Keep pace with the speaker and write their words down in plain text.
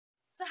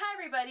So hi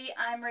everybody,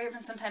 I'm Ray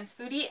from Sometimes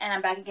Foodie, and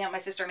I'm back again with my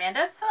sister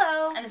Amanda.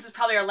 Hello. And this is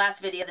probably our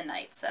last video of the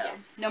night, so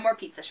yes. No more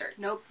pizza shirt.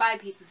 Nope, buy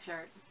pizza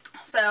shirt.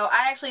 So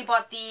I actually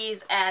bought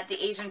these at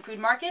the Asian food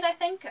market, I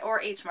think, or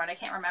H-Mart, I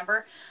can't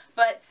remember.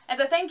 But as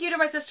a thank you to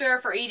my sister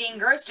for eating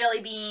gross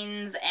jelly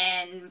beans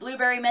and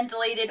blueberry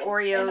mentholated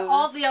Oreos. And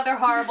all the other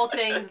horrible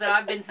things that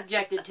I've been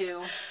subjected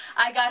to.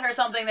 I got her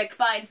something that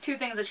combines two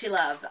things that she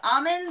loves,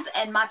 almonds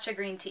and matcha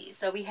green tea.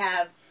 So we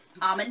have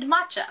almond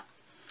matcha.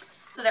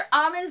 So they're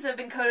almonds that have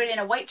been coated in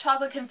a white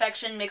chocolate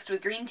confection mixed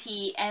with green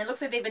tea, and it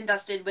looks like they've been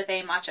dusted with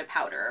a matcha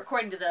powder,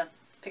 according to the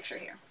picture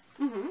here.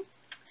 Mm-hmm.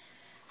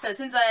 So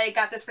since I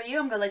got this for you,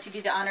 I'm going to let you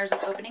do the honors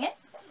of opening it.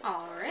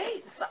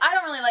 Alright. So I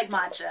don't really like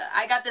matcha.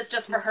 I got this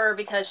just for her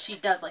because she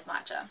does like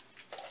matcha.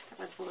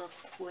 That's a little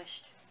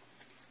squished.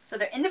 So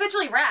they're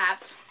individually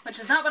wrapped, which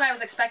is not what I was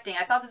expecting.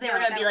 I thought that they were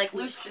going to be like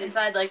loose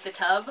inside like the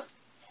tub.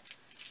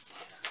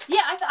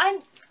 Yeah,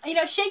 I'm you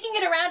know, shaking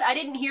it around, I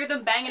didn't hear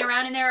them banging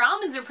around in there.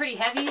 Almonds are pretty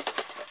heavy,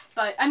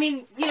 but I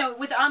mean, you know,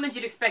 with almonds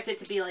you'd expect it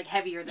to be like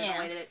heavier than the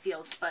way that it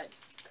feels, but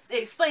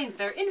it explains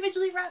they're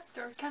individually wrapped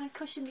or kind of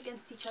cushioned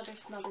against each other,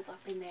 snuggled up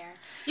in there.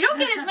 You don't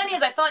get as many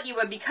as I thought you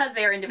would because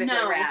they're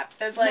individually wrapped.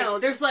 There's like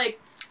there's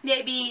like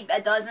maybe a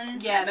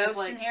dozen at most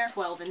like in here.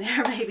 12 in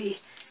there maybe.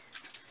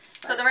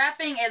 So the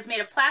wrapping is made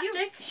of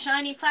plastic. Cute.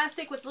 Shiny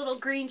plastic with little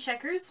green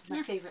checkers.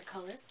 My favorite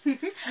color.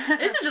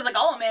 This is just like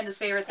all Amanda's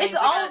favorite things. It's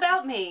all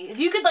about me. If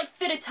you could like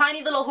fit a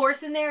tiny little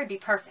horse in there, it'd be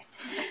perfect.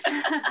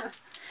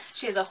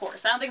 She has a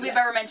horse. I don't think we've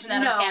ever mentioned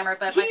that on camera,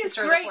 but my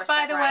sister is a horse. He's great,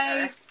 by the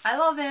way. I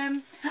love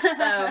him.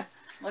 So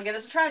we'll give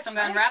this a try. So I'm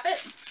going to wrap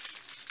it.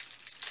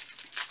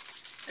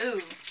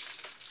 Ooh.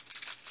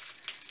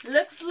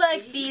 Looks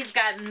like these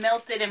got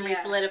melted and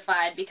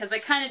re-solidified because they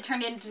kind of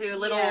turned into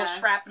little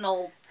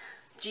shrapnel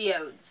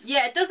geodes.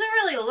 Yeah, it doesn't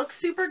really look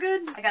super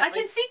good. I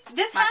can see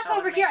this half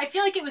over here. I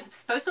feel like it was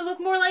supposed to look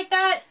more like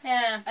that.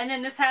 Yeah. And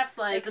then this half's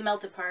like the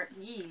melted part.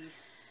 Yee.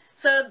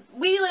 So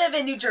we live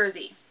in New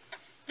Jersey.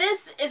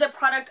 This is a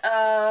product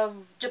of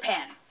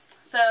Japan.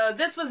 So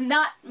this was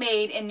not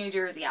made in New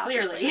Jersey,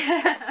 obviously.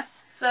 Clearly.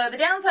 So the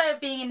downside of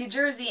being in New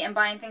Jersey and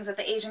buying things at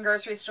the Asian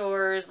grocery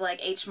stores like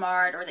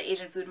H-Mart or the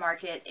Asian food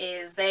market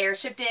is they are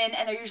shipped in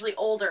and they're usually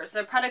older. So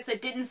they're products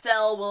that didn't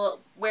sell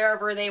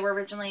wherever they were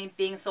originally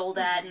being sold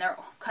at in their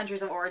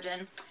countries of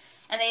origin.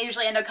 And they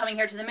usually end up coming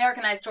here to the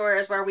Americanized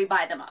stores where we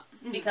buy them up.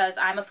 Because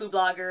I'm a food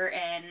blogger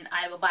and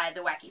I will buy the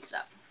wacky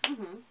stuff.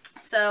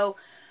 So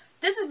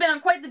this has been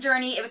on quite the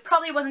journey. It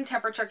probably wasn't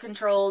temperature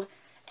controlled.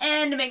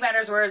 And to make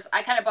matters worse,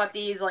 I kind of bought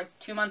these like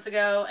 2 months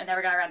ago and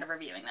never got around to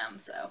reviewing them.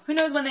 So who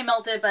knows when they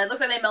melted, but it looks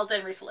like they melted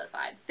and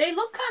re-solidified. They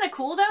look kind of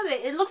cool though.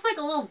 It looks like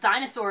a little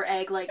dinosaur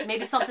egg, like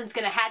maybe something's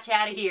going to hatch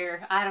out of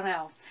here. I don't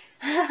know.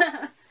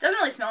 Doesn't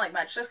really smell like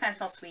much. It just kind of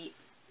smells sweet.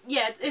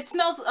 Yeah, it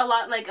smells a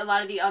lot like a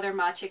lot of the other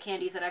matcha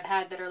candies that I've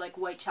had that are like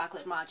white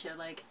chocolate matcha.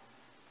 Like,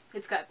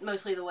 it's got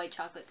mostly the white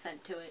chocolate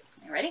scent to it.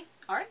 You ready?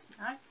 Alright.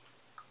 Alright.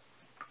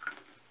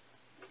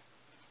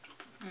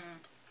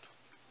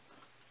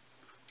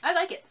 I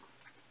like it.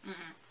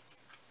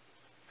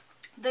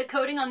 The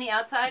coating on the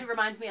outside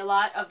reminds me a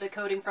lot of the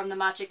coating from the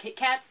matcha Kit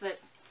Kats.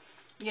 That's,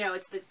 you know,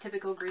 it's the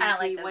typical green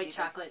tea, white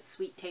chocolate,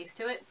 sweet taste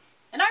to it.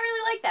 And I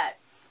really like that.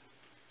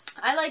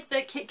 I like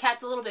the Kit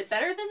Kats a little bit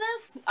better than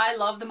this. I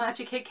love the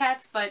matcha Kit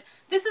Kats, but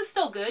this is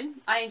still good.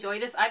 I enjoy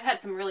this. I've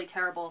had some really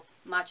terrible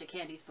matcha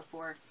candies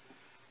before.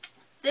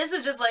 This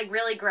is just like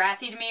really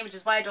grassy to me, which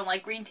is why I don't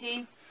like green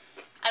tea.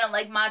 I don't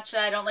like matcha.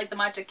 I don't like the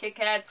matcha Kit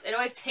Kats. It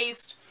always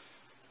tastes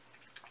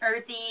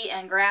earthy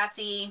and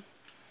grassy,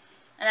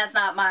 and that's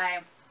not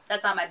my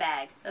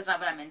bag. That's not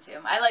what I'm into.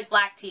 I like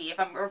black tea.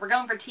 If we're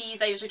going for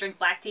teas, I usually drink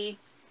black tea.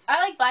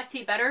 I like black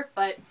tea better,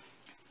 but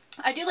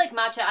I do like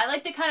matcha. I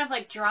like the kind of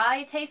like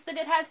dry taste that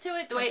it has to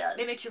it, the way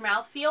it makes your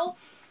mouth feel,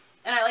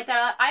 and I like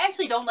that. I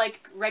actually don't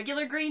like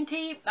regular green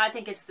tea. I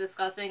think it's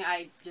disgusting.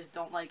 I just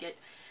don't like it.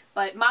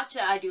 But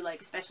matcha I do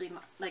like, especially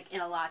like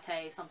in a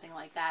latte, something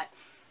like that.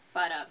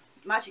 But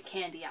matcha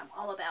candy I'm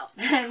all about.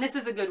 And this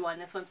is a good one.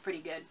 This one's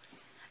pretty good.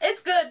 It's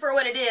good for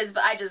what it is,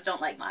 but I just don't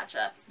like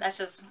matcha. That's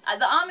just...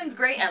 the almond's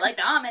great. I like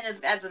the almond.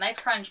 It adds a nice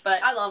crunch,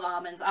 but... I love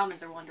almonds.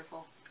 Almonds are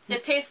wonderful.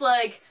 This tastes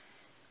like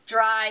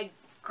dry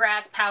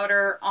grass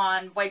powder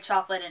on white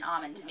chocolate and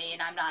almond to me,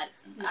 and I'm not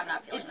feeling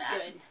that. It's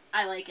good.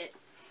 I like it.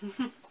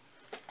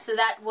 So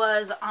that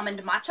was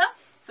almond matcha.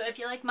 So if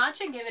you like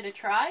matcha, give it a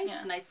try.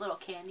 It's a nice little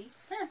candy.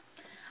 Yeah.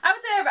 I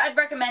would say I'd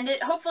recommend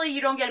it. Hopefully you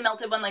don't get a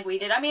melted one like we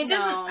did. I mean, it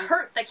doesn't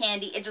hurt the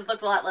candy. It just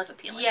looks a lot less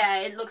appealing. Yeah,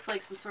 it looks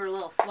like some sort of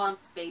little swamp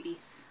baby.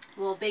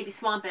 Little baby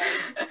swamp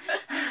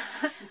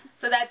egg.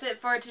 So that's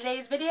it for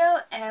today's video,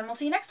 and we'll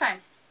see you next time.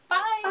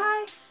 Bye!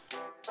 Bye!